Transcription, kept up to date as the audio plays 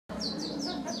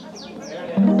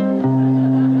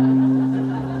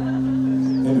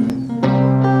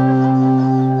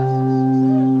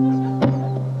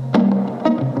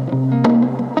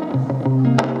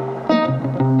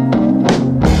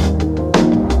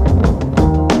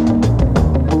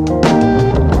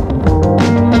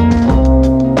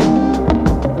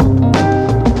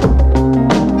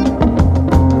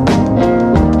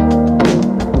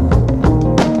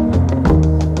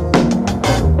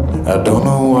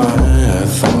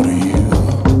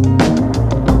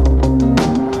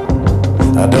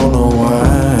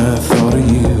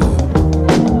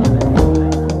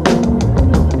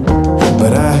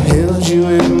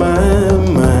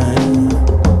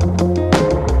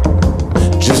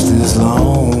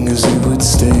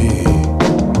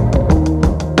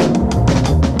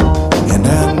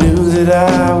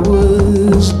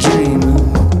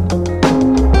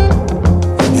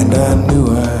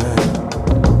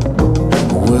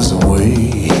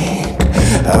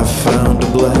I found a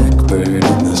blackbird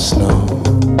in the snow.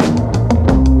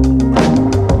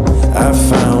 I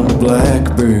found a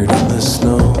blackbird in the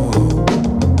snow.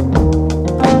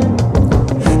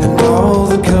 And all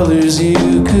the colors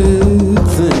you could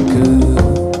think of,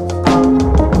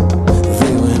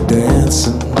 they went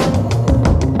dancing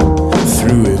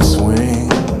through its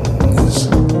wings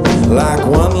like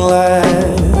one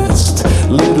last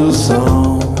little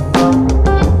song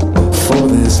for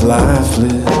this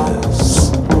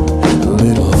lifeless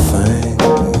little thing.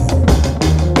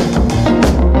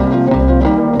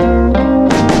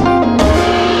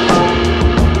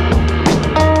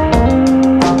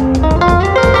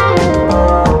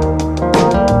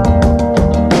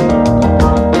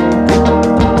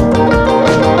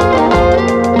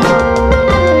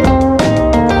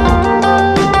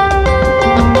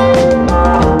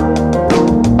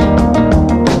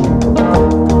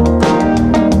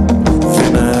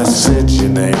 Then I said your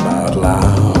name out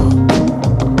loud.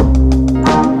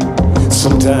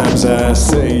 Sometimes I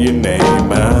say your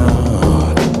name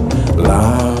out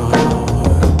loud.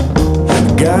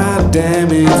 God damn,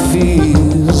 it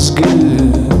feels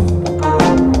good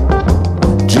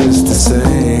just to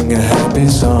sing a happy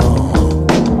song,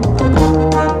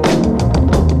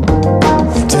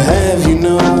 to have you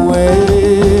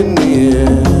nowhere near,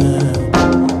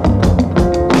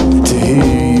 to hear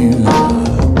you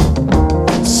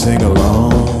sing along.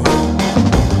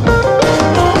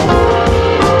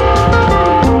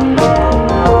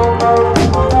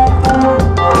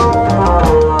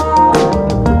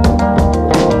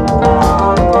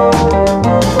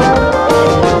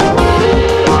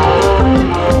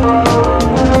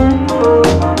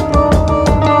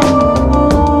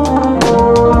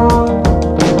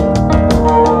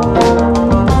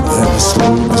 Then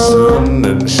slowly the sun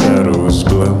and shadows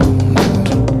bloomed.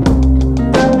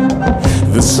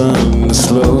 The sun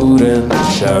slowed and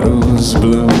shadows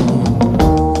bloomed.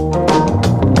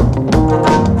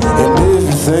 And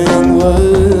everything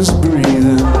was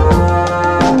breathing,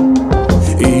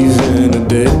 even a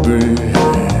dead bird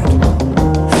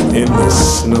in the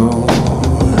snow.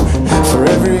 For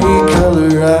every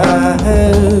color I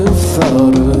have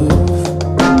thought of,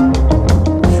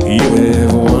 you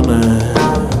have one I've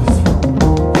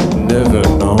never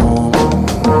known.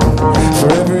 For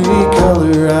every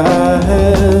color I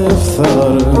have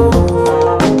thought of,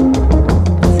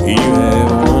 you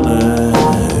have one I've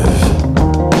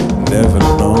never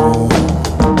known.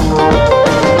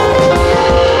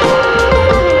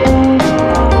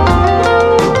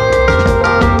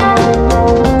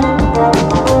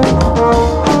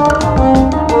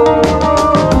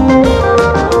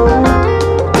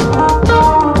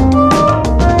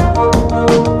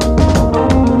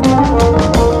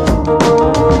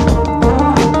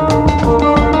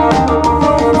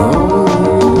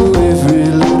 Oh, every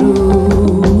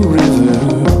little river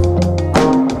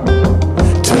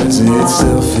turns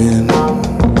itself in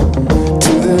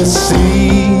to the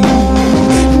sea.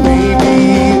 Maybe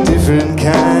a different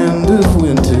kind of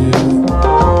winter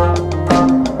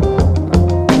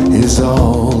is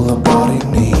all a body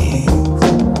needs.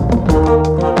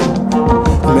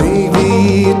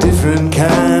 Maybe a different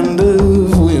kind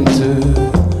of winter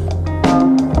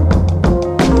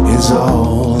is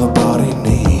all a body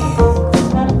needs.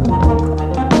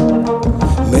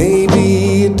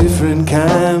 Maybe a different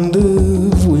kind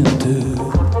of winter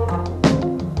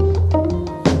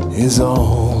is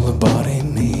all a body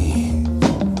needs.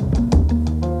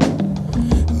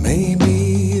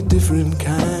 Maybe a different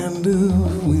kind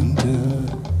of winter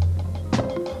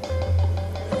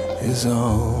is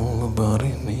all a body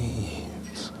needs.